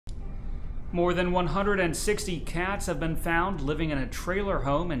More than 160 cats have been found living in a trailer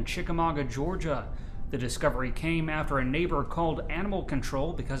home in Chickamauga, Georgia. The discovery came after a neighbor called animal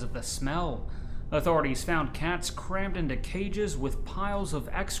control because of the smell. Authorities found cats crammed into cages with piles of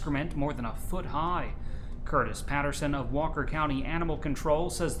excrement more than a foot high. Curtis Patterson of Walker County Animal Control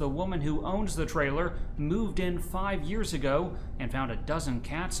says the woman who owns the trailer moved in 5 years ago and found a dozen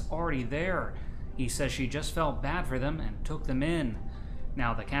cats already there. He says she just felt bad for them and took them in.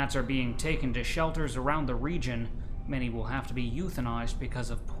 Now the cats are being taken to shelters around the region. Many will have to be euthanized because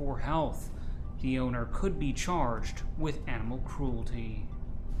of poor health. The owner could be charged with animal cruelty.